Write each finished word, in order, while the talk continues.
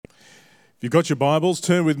If you've got your Bibles,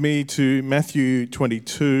 turn with me to Matthew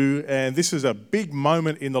 22, and this is a big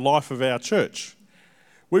moment in the life of our church.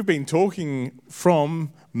 We've been talking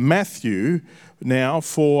from Matthew now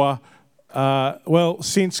for,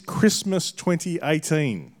 since Christmas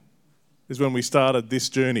 2018 is when we started this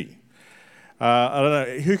journey. I don't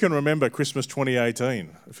know, who can remember Christmas 2018?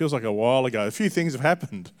 It feels like a while ago. A few things have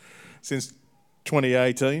happened since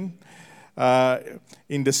 2018.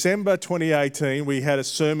 In December 2018, we had a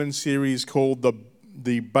sermon series called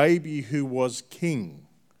The Baby Who Was King.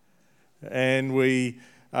 And we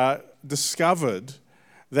discovered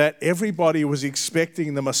that everybody was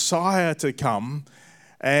expecting the Messiah to come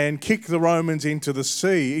and kick the Romans into the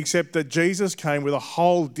sea, except that Jesus came with a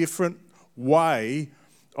whole different way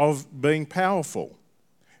of being powerful.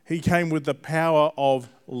 He came with the power of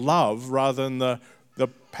love rather than the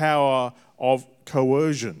power of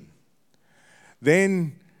coercion.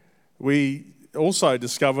 Then we also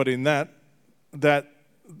discovered in that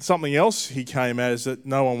something else he came as that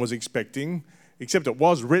no one was expecting, except it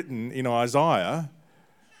was written in Isaiah.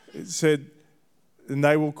 It said, and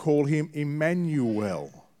they will call him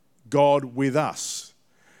Emmanuel, God with us.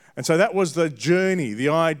 And so that was the journey, the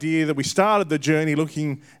idea that we started the journey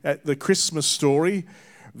looking at the Christmas story.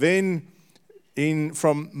 Then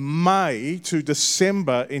from May to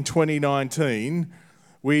December in 2019,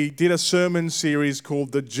 we did a sermon series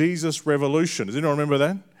called The Jesus Revolution. Does anyone remember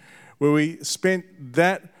that? Where we spent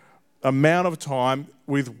that amount of time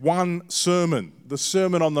with one sermon, the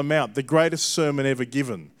Sermon on the Mount, the greatest sermon ever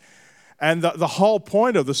given. And the whole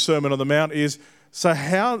point of the Sermon on the Mount is, so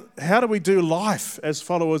how do we do life as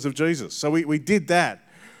followers of Jesus? So we did that.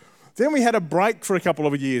 Then we had a break for a couple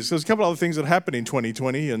of years. There's a couple of other things that happened in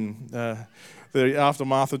 2020 and the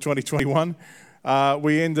aftermath of 2021.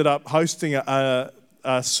 We ended up hosting a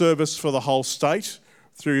service for the whole state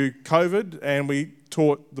through COVID, and we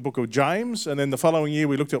taught the book of James, and then the following year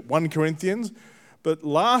we looked at 1 Corinthians. But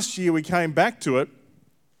last year we came back to it,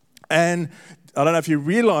 and I don't know if you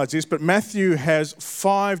realise this, but Matthew has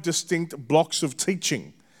 5 distinct blocks of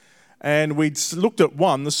teaching. And we looked at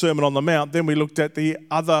one, the Sermon on the Mount, then we looked at the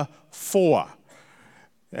other 4.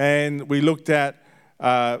 And we looked at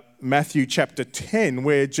Matthew chapter 10,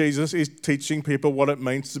 where Jesus is teaching people what it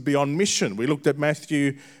means to be on mission. We looked at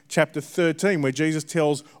Matthew chapter 13, where Jesus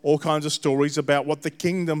tells all kinds of stories about what the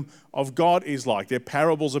kingdom of God is like. They're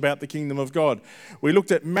parables about the kingdom of God. We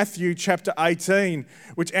looked at Matthew chapter 18,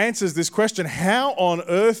 which answers this question: how on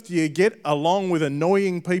earth do you get along with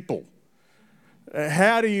annoying people?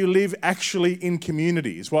 How do you live actually in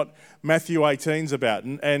community is what Matthew 18 is about.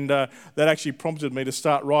 And that actually prompted me to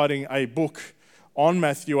start writing a book on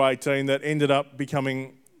Matthew 18 that ended up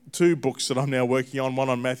becoming 2 books that I'm now working on, one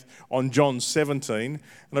on John 17, and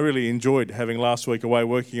I really enjoyed having last week away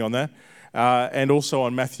working on that, and also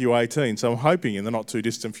on Matthew 18. So I'm hoping in the not too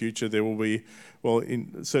distant future there will be,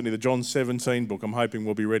 certainly the John 17 book I'm hoping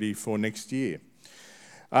will be ready for next year.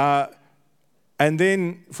 And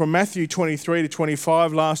then from Matthew 23 to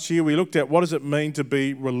 25 last year, we looked at what does it mean to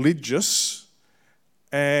be religious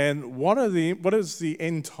and what is the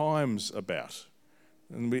end times about.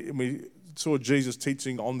 And we saw Jesus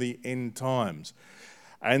teaching on the end times.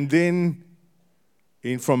 And then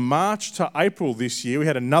from March to April this year, we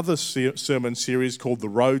had another sermon series called The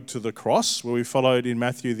Road to the Cross, where we followed in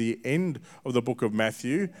Matthew the end of the book of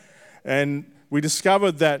Matthew. And we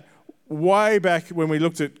discovered that way back when we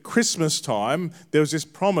looked at Christmas time, there was this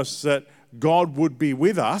promise that God would be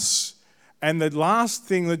with us. And the last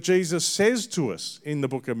thing that Jesus says to us in the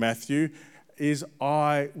book of Matthew is,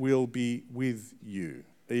 I will be with you,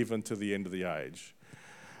 even to the end of the age.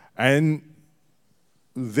 And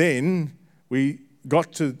then we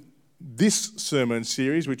got to this sermon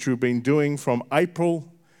series, which we've been doing from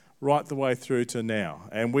April right the way through to now.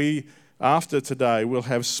 And we, after today, will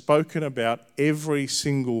have spoken about every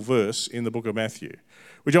single verse in the book of Matthew,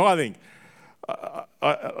 which I think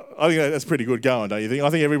that's pretty good going, don't you think?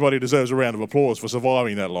 I think everybody deserves a round of applause for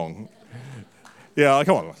surviving that long. Yeah,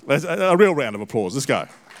 come on. Let's, a real round of applause. Let's go.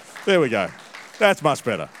 There we go. That's much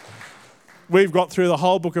better. We've got through the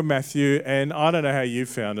whole book of Matthew, and I don't know how you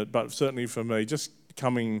found it, but certainly for me, just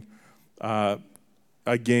coming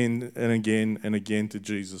again and again and again to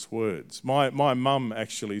Jesus' words. My mum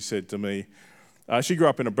actually said to me, she grew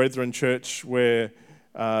up in a Brethren church where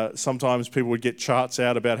sometimes people would get charts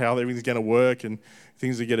out about how everything's going to work and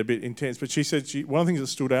things would get a bit intense. But she said one of the things that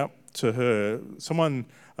stood out to her, an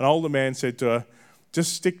older man said to her,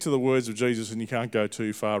 just stick to the words of Jesus and you can't go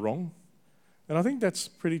too far wrong. And I think that's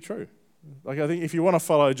pretty true. Like, I think if you want to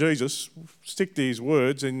follow Jesus, stick to his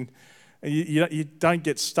words and you don't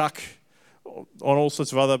get stuck on all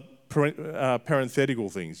sorts of other parenthetical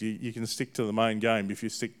things. You can stick to the main game if you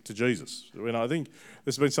stick to Jesus. And I think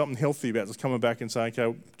there's been something healthy about just coming back and saying,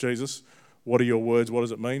 okay, Jesus, what are your words? What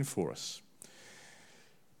does it mean for us?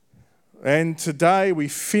 And today we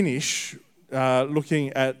finish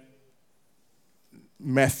looking at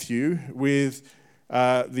Matthew with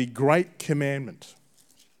the Great Commandment.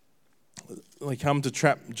 They come to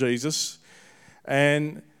trap Jesus,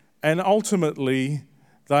 and ultimately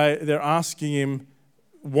they're asking him,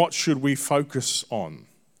 what should we focus on?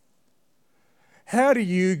 How do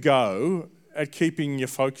you go at keeping your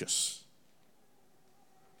focus?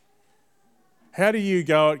 How do you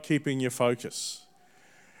go at keeping your focus?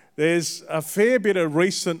 There's a fair bit of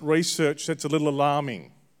recent research that's a little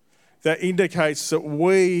alarming that indicates that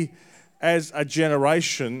we as a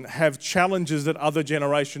generation have challenges that other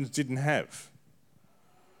generations didn't have.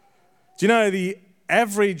 Do you know the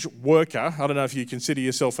average worker, I don't know if you consider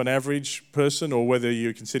yourself an average person or whether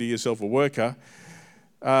you consider yourself a worker,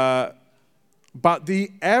 but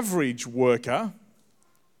the average worker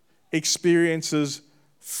experiences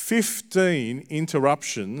 15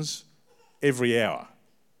 interruptions every hour.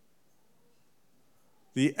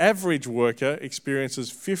 The average worker experiences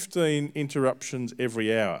 15 interruptions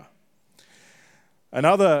every hour.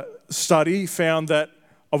 Another study found that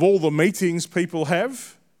of all the meetings people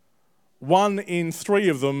have, 1 in 3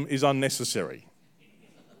 of them is unnecessary.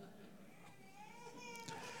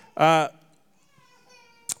 I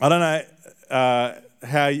don't know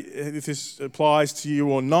if this applies to you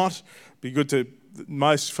or not. Be good to.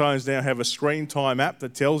 Most phones now have a screen time app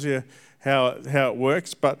that tells you how it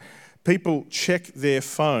works, but people check their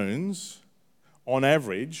phones on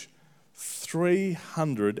average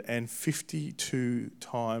 352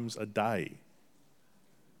 times a day.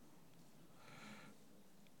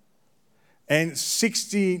 And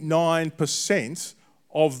 69%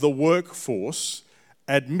 of the workforce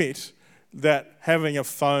admit that having a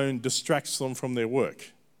phone distracts them from their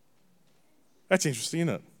work. That's interesting,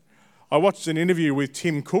 isn't it? I watched an interview with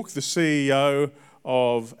Tim Cook, the CEO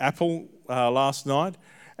of Apple, last night,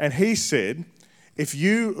 and he said, if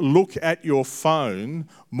you look at your phone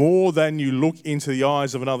more than you look into the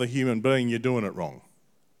eyes of another human being, you're doing it wrong.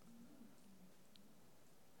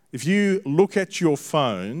 If you look at your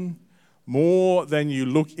phone more than you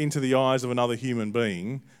look into the eyes of another human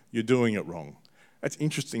being, you're doing it wrong. That's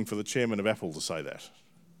interesting for the chairman of Apple to say that.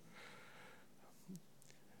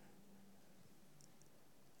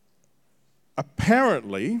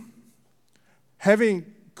 Apparently,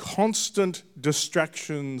 having constant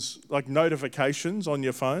distractions like notifications on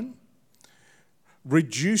your phone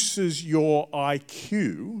reduces your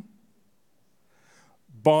IQ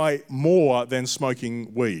by more than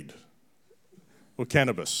smoking weed or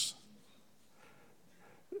cannabis.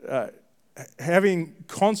 Having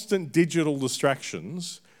constant digital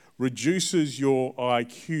distractions reduces your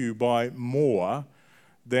IQ by more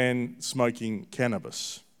than smoking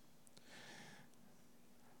cannabis.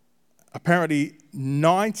 Apparently,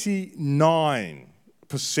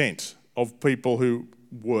 99% of people who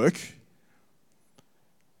work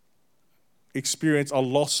experience a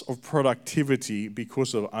loss of productivity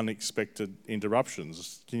because of unexpected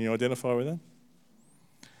interruptions. Can you identify with that?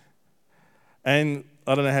 And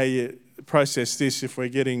I don't know how you process this if we're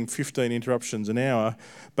getting 15 interruptions an hour,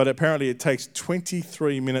 but apparently it takes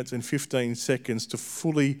 23 minutes and 15 seconds to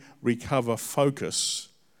fully recover focus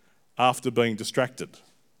after being distracted.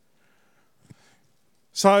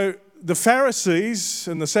 So the Pharisees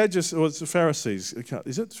and the Sadducees, or it's the Pharisees,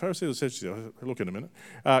 is it the Pharisees or the Sadducees? I'll look in a minute.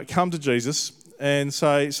 Come to Jesus and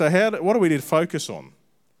say, what do we need to focus on?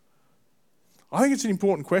 I think it's an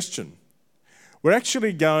important question. We're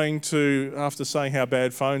actually going to, after saying how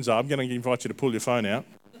bad phones are, I'm going to invite you to pull your phone out.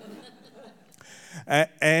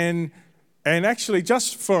 And actually,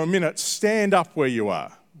 just for a minute, stand up where you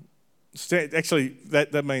are. Actually,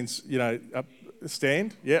 that means,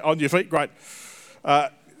 stand. Yeah, on your feet, great.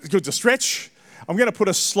 It's good to stretch. I'm going to put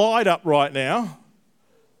a slide up right now.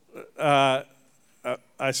 There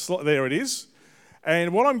it is.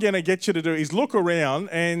 And what I'm going to get you to do is look around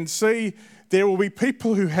and see there will be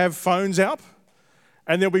people who have phones up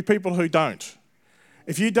and there'll be people who don't.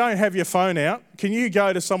 If you don't have your phone out, can you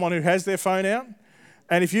go to someone who has their phone out?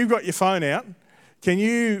 And if you've got your phone out, can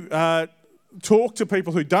you talk to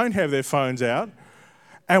people who don't have their phones out?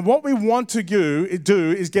 And what we want to do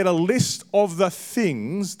is get a list of the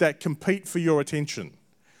things that compete for your attention.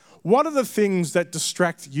 What are the things that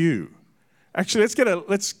distract you? Actually,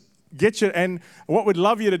 let's get you, and what we'd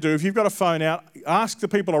love you to do, if you've got a phone out, ask the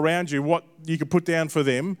people around you what you could put down for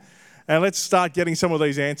them, and let's start getting some of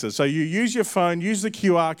these answers. So you use your phone, use the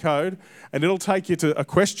QR code, and it'll take you to a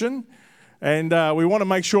question. And we want to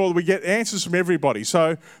make sure that we get answers from everybody.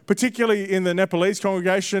 So particularly in the Nepalese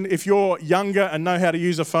congregation, if you're younger and know how to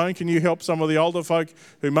use a phone, can you help some of the older folk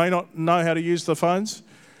who may not know how to use the phones?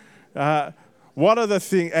 What are the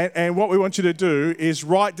things, and what we want you to do is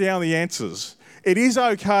write down the answers. It is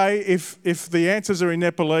okay if the answers are in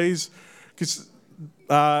Nepalese, because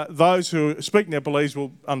those who speak Nepalese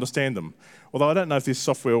will understand them. Although I don't know if this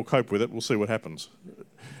software will cope with it. We'll see what happens.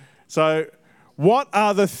 So, what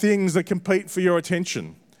are the things that compete for your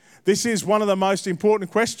attention? This is one of the most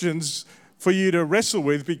important questions for you to wrestle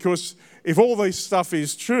with, because if all this stuff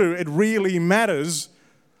is true, it really matters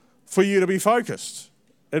for you to be focused.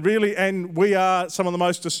 It really, and we are some of the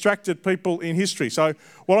most distracted people in history. So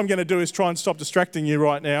what I'm going to do is try and stop distracting you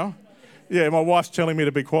right now. Yeah, my wife's telling me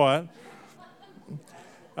to be quiet.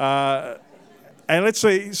 And let's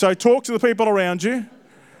see, so talk to the people around you,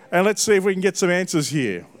 and let's see if we can get some answers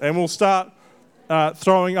here. And we'll start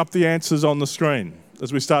throwing up the answers on the screen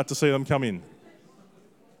as we start to see them come in.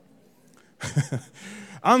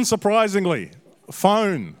 Unsurprisingly,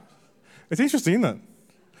 phone. It's interesting, isn't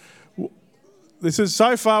it? This is,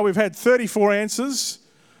 so far we've had 34 answers,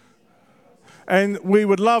 and we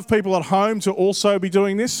would love people at home to also be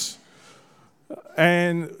doing this.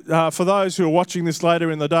 And for those who are watching this later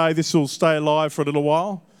in the day, this will stay live for a little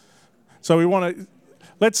while. So we want to,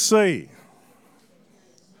 let's see.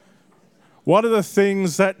 What are the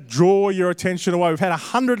things that draw your attention away? We've had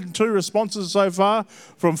 102 responses so far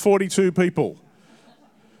from 42 people.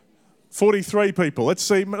 43 people. Let's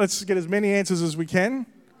see, let's get as many answers as we can.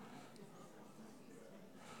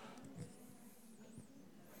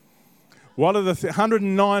 What are the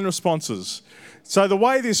 109 responses? So the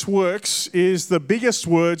way this works is the biggest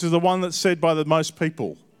words are the one that's said by the most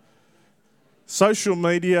people. Social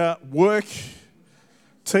media, work,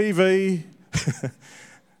 TV.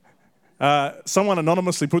 Someone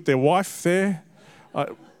anonymously put their wife there.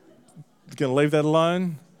 I'm going to leave that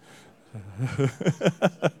alone.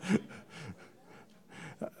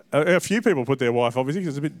 A few people put their wife, obviously,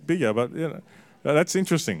 because it's a bit bigger, but you know, that's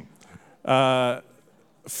interesting.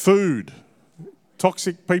 Food,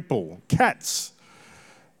 toxic people, cats.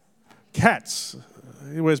 Cats.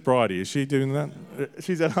 Where's Bridie? Is she doing that?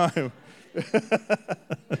 She's at home.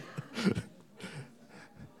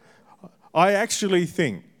 I actually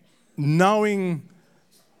think knowing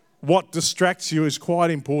what distracts you is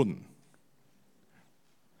quite important.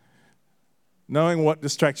 Knowing what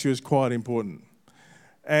distracts you is quite important.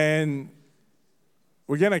 And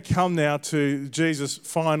we're going to come now to Jesus'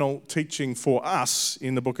 final teaching for us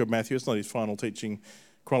in the book of Matthew. It's not his final teaching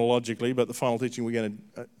chronologically, but the final teaching we're going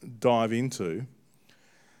to dive into.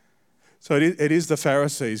 So it is the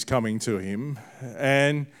Pharisees coming to him.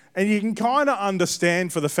 And you can kind of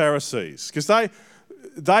understand for the Pharisees, because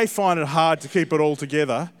they find it hard to keep it all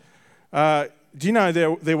together. Do you know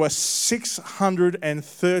there were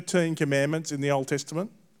 613 commandments in the Old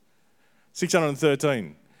Testament?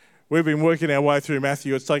 613. We've been working our way through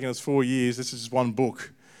Matthew. It's taken us 4 years. This is one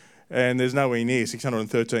book. And there's nowhere near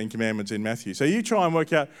 613 commandments in Matthew. So you try and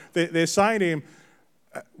work out, they're saying to him,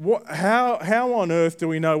 how on earth do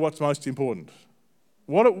we know what's most important?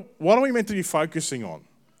 What are we meant to be focusing on?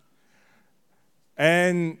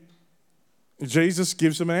 And Jesus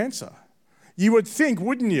gives them an answer. You would think,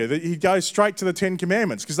 wouldn't you, that he'd go straight to the 10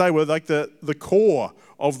 Commandments, because they were like the core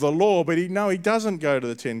of the law, but he doesn't go to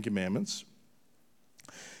the 10 Commandments.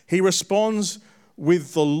 He responds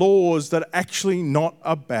with the laws that are actually not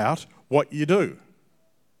about what you do.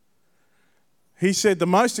 He said the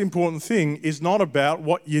most important thing is not about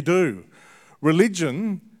what you do.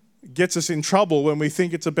 Religion gets us in trouble when we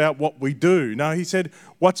think it's about what we do. No, he said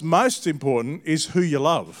what's most important is who you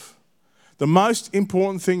love. The most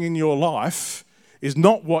important thing in your life is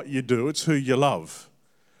not what you do, it's who you love.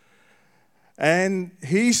 And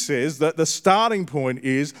he says that the starting point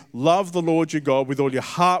is love the Lord your God with all your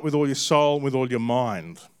heart, with all your soul, and with all your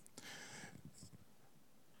mind.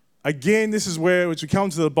 Again, this is where, as we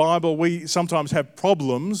come to the Bible, we sometimes have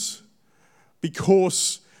problems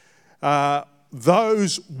because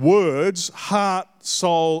those words, heart,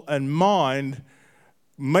 soul, and mind,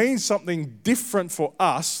 mean something different for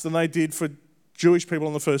us than they did for Jewish people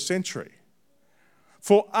in the first century.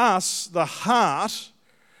 For us, the heart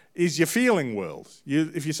is your feeling world.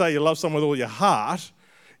 If you say you love someone with all your heart,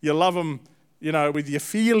 you love them, with your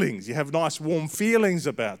feelings. You have nice, warm feelings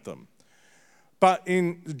about them. But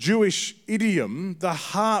in the Jewish idiom, the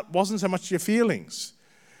heart wasn't so much your feelings.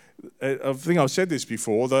 I think I've said this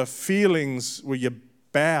before. The feelings were your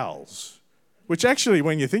bowels, which actually,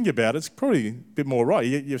 when you think about it, it's probably a bit more right.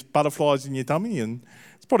 You have butterflies in your tummy, and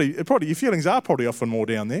it's probably your feelings are probably often more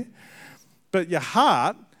down there. But your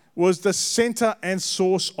heart was the center and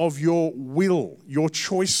source of your will, your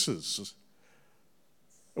choices.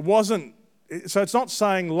 It wasn't, so it's not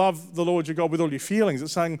saying love the Lord your God with all your feelings.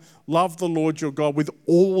 It's saying love the Lord your God with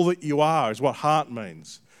all that you are, is what heart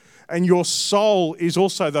means. And your soul is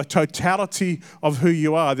also the totality of who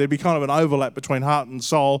you are. There'd be kind of an overlap between heart and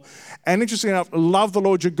soul. And interestingly enough, love the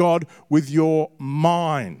Lord your God with your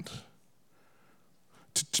mind.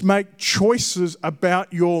 To make choices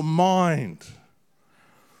about your mind.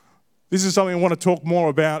 This is something I want to talk more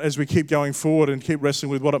about as we keep going forward and keep wrestling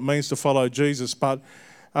with what it means to follow Jesus. But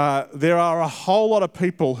there are a whole lot of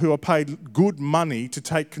people who are paid good money to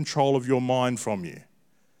take control of your mind from you.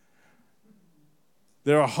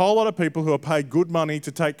 There are a whole lot of people who are paid good money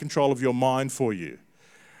to take control of your mind for you.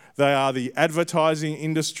 They are the advertising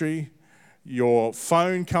industry, your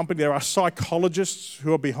phone company. There are psychologists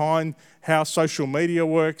who are behind how social media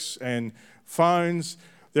works and phones.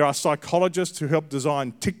 There are psychologists who help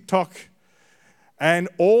design TikTok. And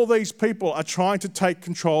all these people are trying to take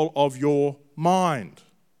control of your mind.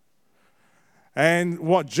 And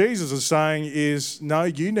what Jesus is saying is, no,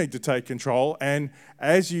 you need to take control. And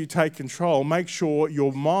as you take control, make sure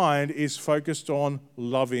your mind is focused on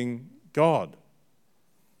loving God.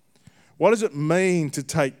 What does it mean to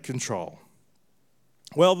take control?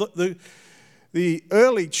 Well, the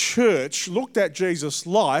early church looked at Jesus'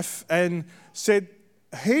 life and said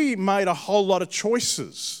he made a whole lot of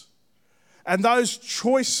choices. And those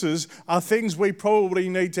choices are things we probably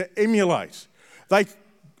need to emulate.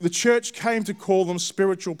 The church came to call them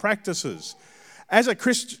spiritual practices. As a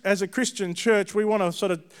Christian church, we want to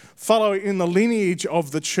sort of follow in the lineage of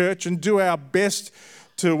the church and do our best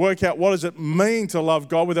to work out what does it mean to love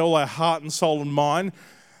God with all our heart and soul and mind.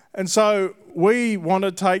 And so we want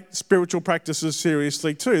to take spiritual practices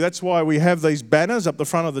seriously too. That's why we have these banners up the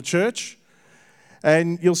front of the church.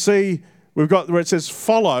 And you'll see we've got where it says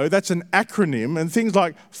follow. That's an acronym. And things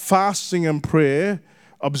like fasting and prayer,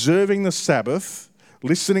 observing the Sabbath,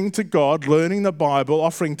 listening to God, learning the Bible,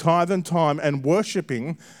 offering tithe and time, and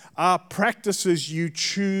worshipping are practices you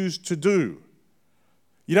choose to do.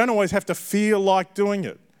 You don't always have to feel like doing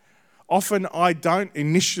it. Often I don't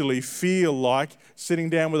initially feel like sitting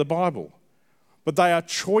down with a Bible. But they are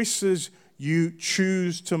choices you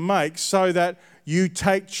choose to make so that you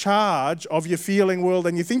take charge of your feeling world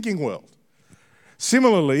and your thinking world.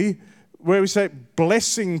 Similarly, where we say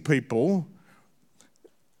blessing people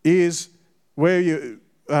is where you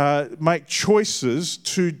make choices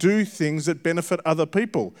to do things that benefit other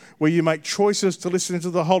people, where you make choices to listen to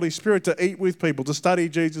the Holy Spirit, to eat with people, to study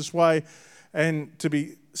Jesus' way, and to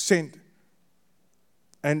be sent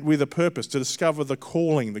and with a purpose, to discover the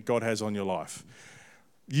calling that God has on your life.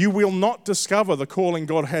 You will not discover the calling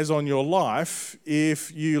God has on your life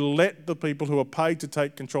if you let the people who are paid to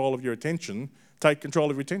take control of your attention take control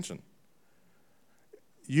of your attention.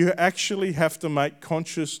 You actually have to make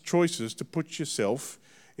conscious choices to put yourself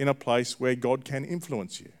in a place where God can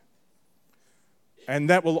influence you. And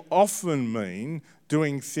that will often mean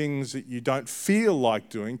doing things that you don't feel like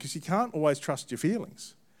doing because you can't always trust your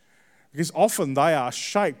feelings. Because often they are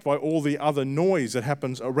shaped by all the other noise that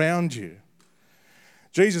happens around you.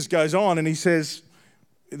 Jesus goes on and he says,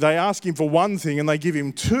 they ask him for one thing and they give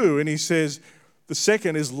him two, and he says, the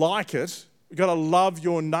second is like it. You've got to love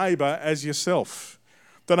your neighbour as yourself.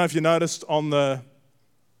 Don't know if you noticed on the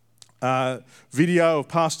video of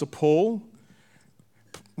Pastor Paul,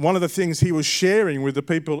 one of the things he was sharing with the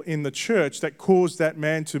people in the church that caused that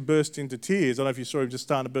man to burst into tears, I don't know if you saw him just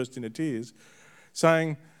starting to burst into tears,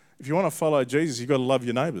 saying, if you want to follow Jesus, you've got to love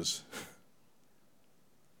your neighbours.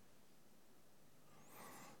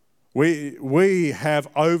 We have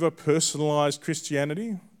over-personalised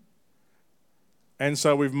Christianity, and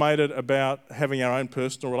so we've made it about having our own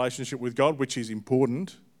personal relationship with God, which is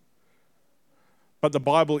important. But the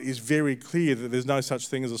Bible is very clear that there's no such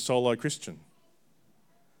thing as a solo Christian.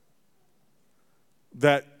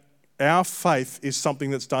 That our faith is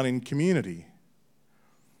something that's done in community.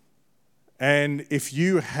 And if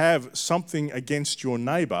you have something against your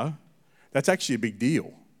neighbour, that's actually a big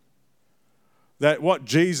deal. That what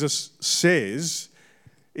Jesus says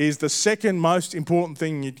is the second most important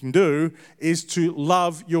thing you can do is to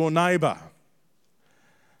love your neighbour.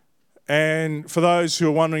 And for those who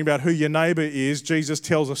are wondering about who your neighbour is, Jesus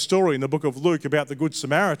tells a story in the book of Luke about the Good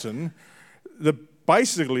Samaritan that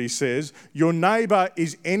basically says your neighbour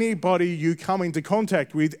is anybody you come into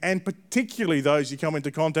contact with, and particularly those you come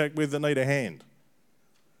into contact with that need a hand.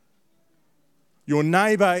 Your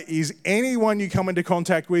neighbour is anyone you come into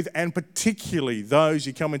contact with, and particularly those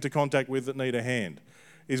you come into contact with that need a hand,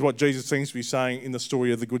 is what Jesus seems to be saying in the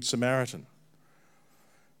story of the Good Samaritan.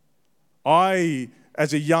 I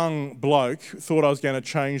as a young bloke, thought I was going to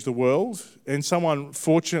change the world, and someone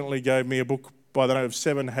fortunately gave me a book by the name of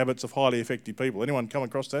 7 Habits of Highly Effective People. Anyone come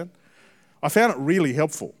across that? I found it really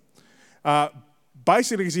helpful.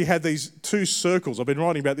 Basically, because he had these 2 circles. I've been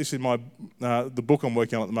writing about this in my the book I'm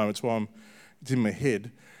working on at the moment, so it's in my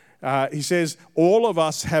head. He says all of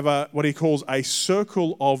us have what he calls a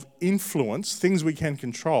circle of influence, things we can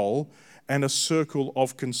control, and a circle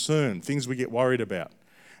of concern, things we get worried about.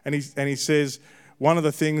 And he says one of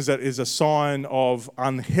the things that is a sign of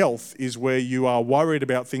unhealth is where you are worried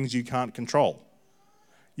about things you can't control.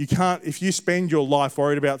 If you spend your life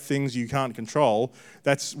worried about things you can't control,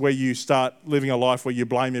 that's where you start living a life where you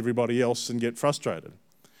blame everybody else and get frustrated.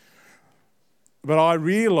 But I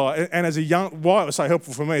realised, and why it was so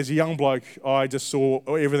helpful for me, as a young bloke, I just saw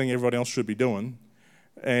everything everyone else should be doing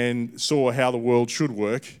and saw how the world should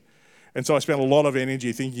work. And so I spent a lot of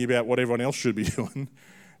energy thinking about what everyone else should be doing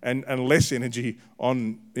and less energy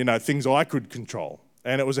on things I could control.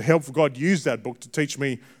 And it was a helpful, God used that book to teach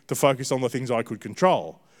me to focus on the things I could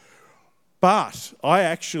control. But I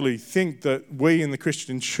actually think that we in the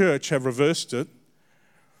Christian church have reversed it.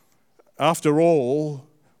 After all,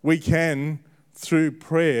 we can, through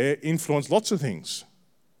prayer, influence lots of things.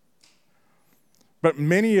 But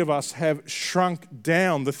many of us have shrunk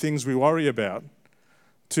down the things we worry about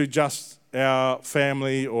to just our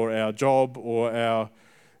family or our job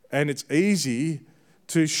and it's easy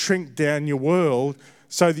to shrink down your world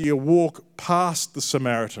so that you walk past the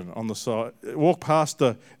Samaritan on the side, walk past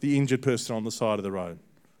the injured person on the side of the road.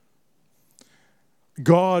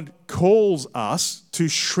 God calls us to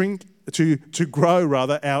shrink, to grow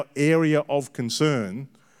our area of concern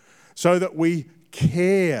so that we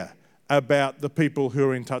care about the people who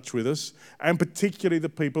are in touch with us and particularly the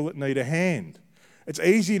people that need a hand. It's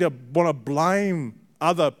easy to want to blame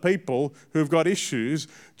other people who've got issues.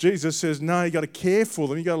 Jesus says, no, you've got to care for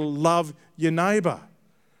them. You've got to love your neighbour.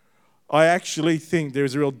 I actually think there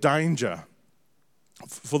is a real danger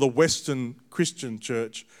for the Western Christian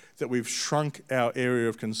church that we've shrunk our area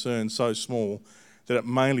of concern so small that it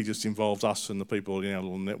mainly just involves us and the people in our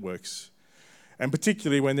little networks. And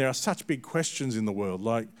particularly when there are such big questions in the world,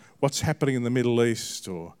 like what's happening in the Middle East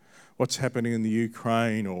or what's happening in the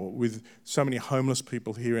Ukraine or with so many homeless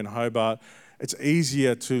people here in Hobart, it's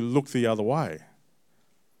easier to look the other way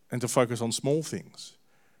and to focus on small things.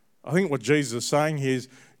 I think what Jesus is saying here is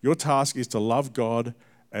your task is to love God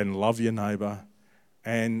and love your neighbour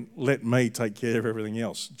and let me take care of everything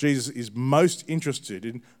else. Jesus is most interested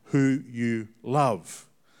in who you love.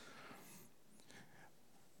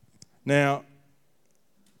 Now,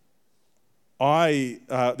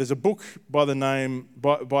 there's a book by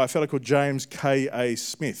a fellow called James K.A.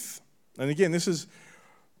 Smith. And again, this is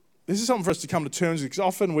something for us to come to terms with because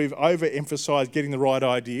often we've overemphasised getting the right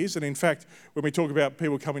ideas. And in fact, when we talk about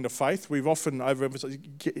people coming to faith, we've often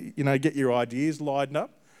overemphasised, get your ideas lined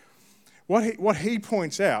up. What he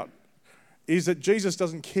points out is that Jesus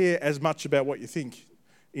doesn't care as much about what you think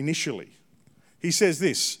initially. He says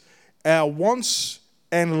this, our wants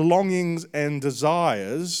and longings and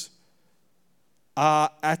desires are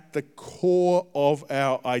at the core of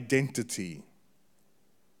our identity.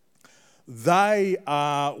 They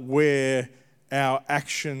are where our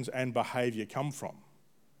actions and behaviour come from.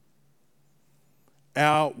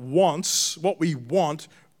 Our wants, what we want,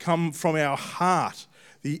 come from our heart,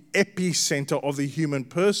 the epicenter of the human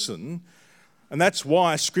person. And that's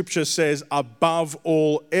why Scripture says, above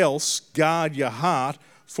all else, guard your heart,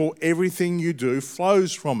 for everything you do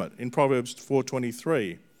flows from it, in Proverbs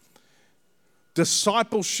 4:23.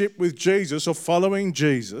 Discipleship with Jesus, or following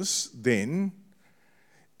Jesus, then,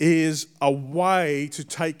 is a way to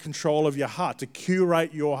take control of your heart, to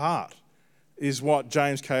curate your heart, is what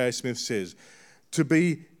James K.A. Smith says. To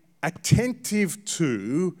be attentive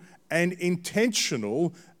to and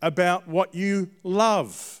intentional about what you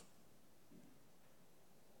love.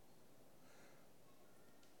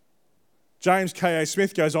 James K.A.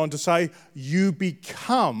 Smith goes on to say, you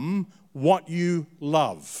become what you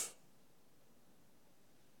love.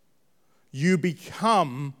 You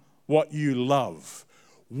become what you love.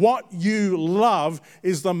 What you love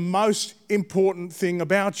is the most important thing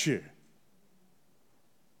about you.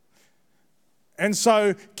 And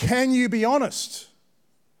so, can you be honest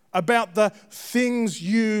about the things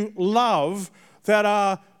you love that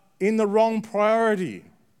are in the wrong priority?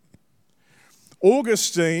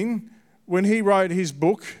 Augustine, when he wrote his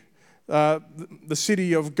book, The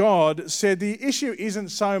City of God, said the issue isn't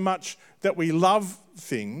so much that we love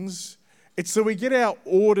things, it's that we get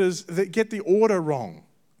the order wrong.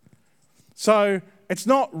 So it's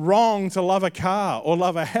not wrong to love a car or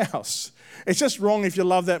love a house. It's just wrong if you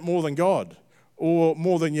love that more than God or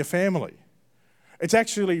more than your family. It's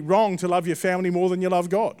actually wrong to love your family more than you love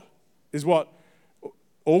God, is what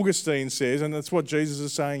Augustine says, and that's what Jesus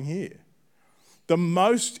is saying here. The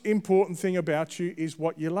most important thing about you is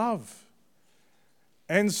what you love.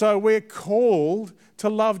 And so we're called to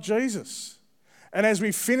love Jesus. And as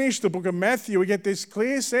we finish the book of Matthew, we get this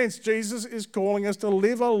clear sense Jesus is calling us to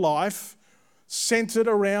live a life centered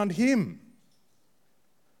around him.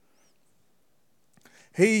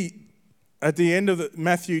 He, at the end of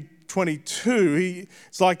Matthew 22,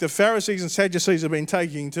 it's like the Pharisees and Sadducees have been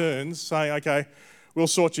taking turns saying, okay, we'll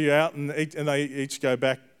sort you out, and they each go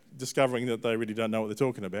back discovering that they really don't know what they're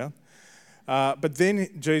talking about. But then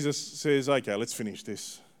Jesus says, okay, let's finish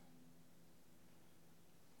this.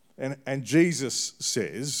 And Jesus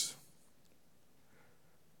says,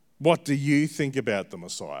 what do you think about the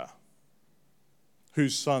Messiah?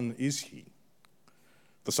 Whose son is he?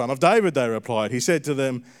 The son of David, they replied. He said to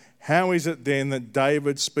them, how is it then that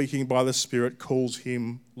David, speaking by the Spirit, calls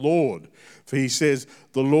him Lord? For he says,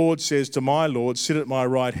 the Lord says to my Lord, sit at my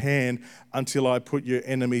right hand until I put your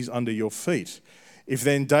enemies under your feet. If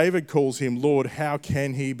then David calls him Lord, how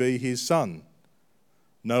can he be his son?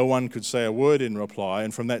 No one could say a word in reply,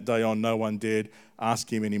 and from that day on, no one dared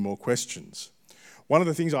ask him any more questions. One of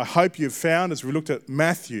the things I hope you've found as we looked at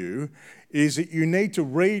Matthew is that you need to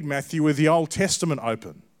read Matthew with the Old Testament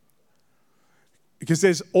open, because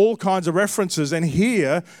there's all kinds of references, and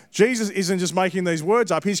here, Jesus isn't just making these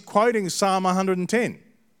words up, he's quoting Psalm 110.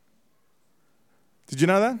 Did you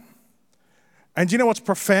know that? And do you know what's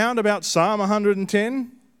profound about Psalm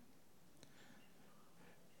 110?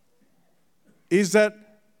 Is that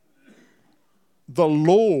the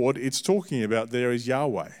Lord it's talking about there is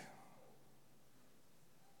Yahweh.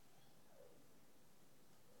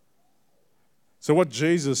 So what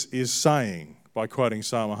Jesus is saying by quoting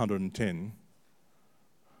Psalm 110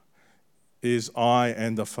 is, I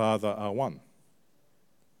and the Father are one.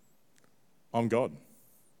 I'm God.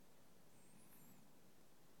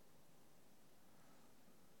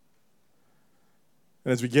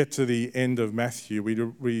 And as we get to the end of Matthew,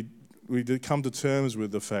 we come to terms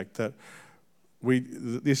with the fact that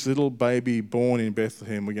this little baby born in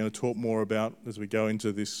Bethlehem, we're going to talk more about as we go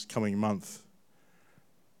into this coming month,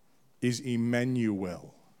 is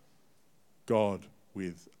Emmanuel, God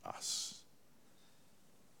with us.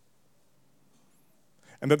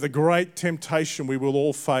 And that the great temptation we will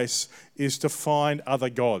all face is to find other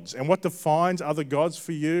gods. And what defines other gods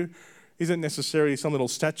for you isn't necessarily some little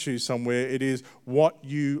statue somewhere. It is what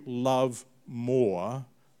you love more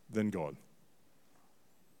than God.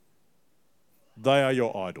 They are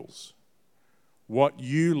your idols. What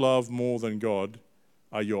you love more than God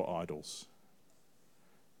are your idols.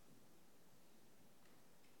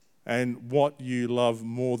 And what you love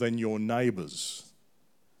more than your neighbours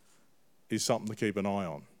is something to keep an eye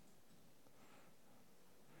on.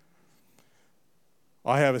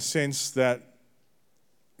 I have a sense that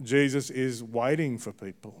Jesus is waiting for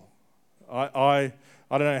people. I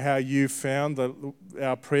don't know how you found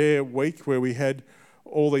our prayer week where we had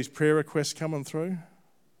all these prayer requests coming through.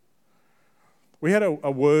 We had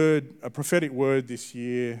a prophetic word this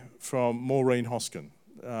year from Maureen Hoskins,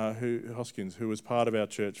 who was part of our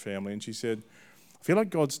church family, and she said, I feel like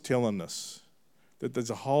God's telling us that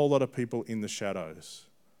there's a whole lot of people in the shadows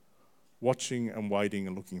watching and waiting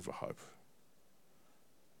and looking for hope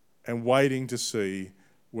and waiting to see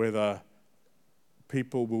whether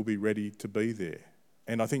people will be ready to be there.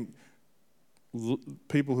 And I think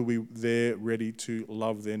people who will be there ready to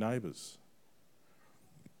love their neighbours.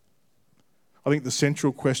 I think the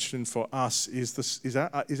central question for us is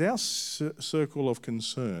our circle of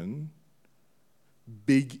concern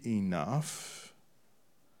big enough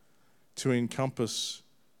to encompass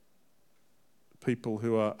people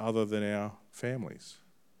who are other than our families,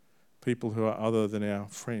 people who are other than our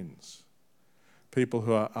friends, people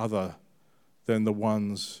who are other than the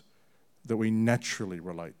ones that we naturally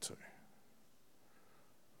relate to?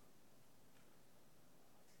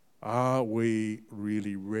 Are we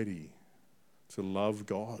really ready to love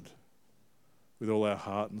God with all our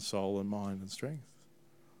heart and soul and mind and strength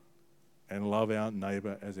and love our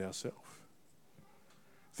neighbour as ourselves?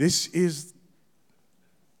 It's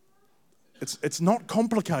not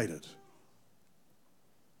complicated.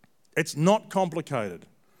 It's not complicated.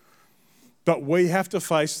 But we have to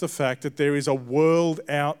face the fact that there is a world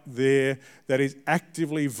out there that is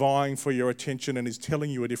actively vying for your attention and is telling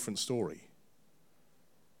you a different story.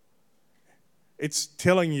 It's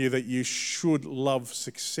telling you that you should love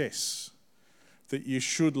success, that you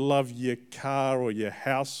should love your car or your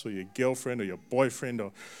house or your girlfriend or your boyfriend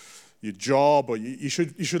or your job, or you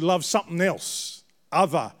should love something else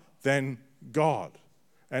other than God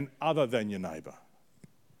and other than your neighbour.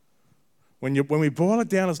 When we boil it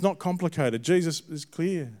down, it's not complicated. Jesus is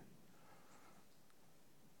clear.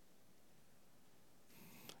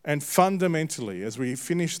 And fundamentally, as we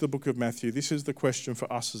finish the book of Matthew, this is the question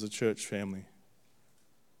for us as a church family.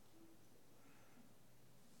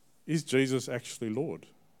 Is Jesus actually Lord?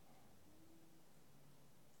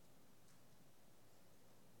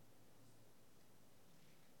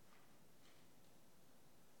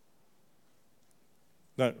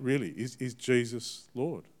 No, really, is Jesus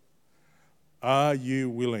Lord? Are you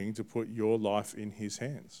willing to put your life in his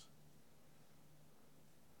hands?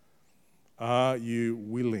 Are you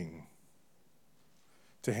willing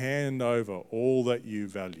to hand over all that you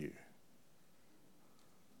value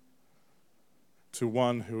to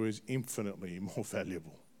one who is infinitely more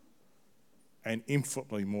valuable and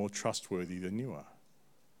infinitely more trustworthy than you are?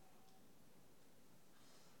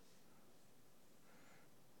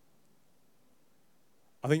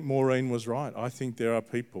 I think Maureen was right. I think there are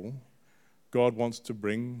people God wants to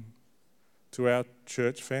bring to our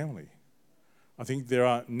church family. I think there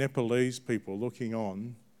are Nepalese people looking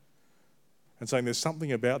on and saying there's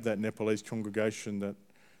something about that Nepalese congregation that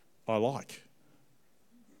I like.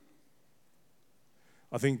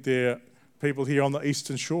 I think there are people here on the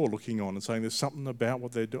Eastern Shore looking on and saying there's something about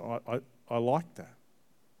what they're doing. I like that.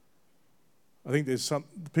 I think there's some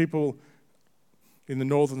people in the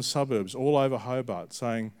northern suburbs all over Hobart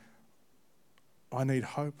saying, I need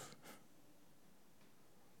hope.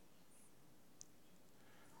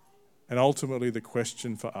 And ultimately the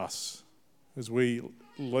question for us as we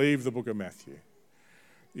leave the book of Matthew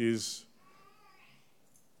is,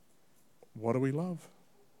 what do we love?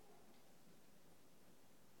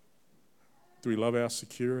 Do we love our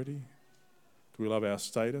security? Do we love our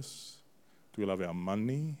status? Do we love our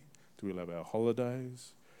money? Do we love our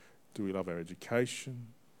holidays? Do we love our education?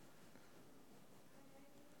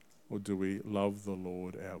 Or do we love the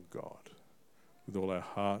Lord our God with all our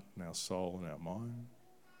heart and our soul and our mind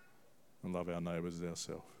and love our neighbours as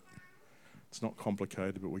ourselves? It's not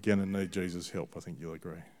complicated, but we're going to need Jesus' help. I think you'll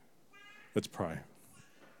agree. Let's pray.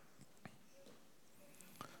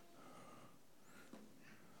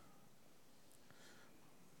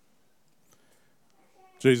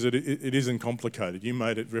 Jesus, it isn't complicated. You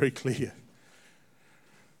made it very clear.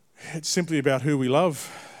 It's simply about who we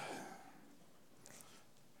love.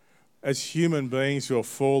 As human beings who are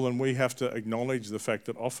fallen, we have to acknowledge the fact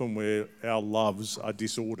that often our loves are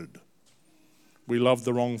disordered. We love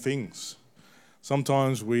the wrong things.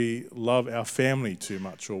 Sometimes we love our family too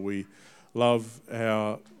much, or we love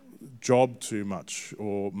our job too much,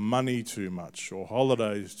 or money too much, or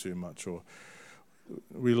holidays too much, or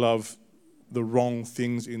we love the wrong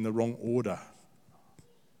things in the wrong order.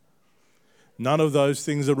 None of those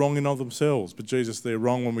things are wrong in of themselves, but Jesus, they're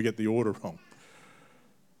wrong when we get the order wrong.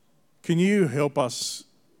 Can you help us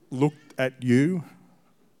look at you?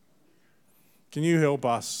 Can you help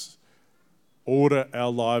us order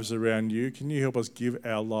our lives around you? Can you help us give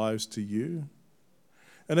our lives to you?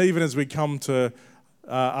 And even as we come to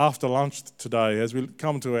after lunch today, as we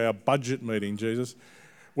come to our budget meeting, Jesus,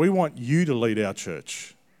 we want you to lead our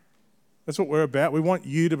church. That's what we're about. We want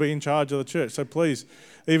you to be in charge of the church. So please,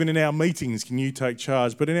 even in our meetings, can you take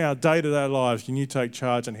charge? But in our day-to-day lives, can you take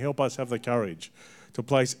charge and help us have the courage to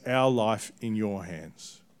place our life in your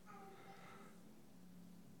hands?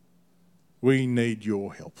 We need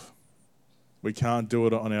your help. We can't do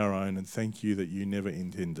it on our own, and thank you that you never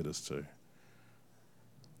intended us to.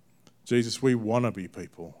 Jesus, we want to be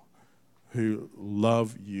people who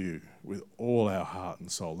love you with all our heart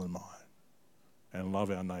and soul and mind, and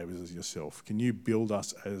love our neighbours as yourself. Can you build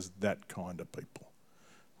us as that kind of people?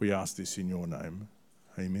 We ask this in your name.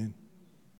 Amen.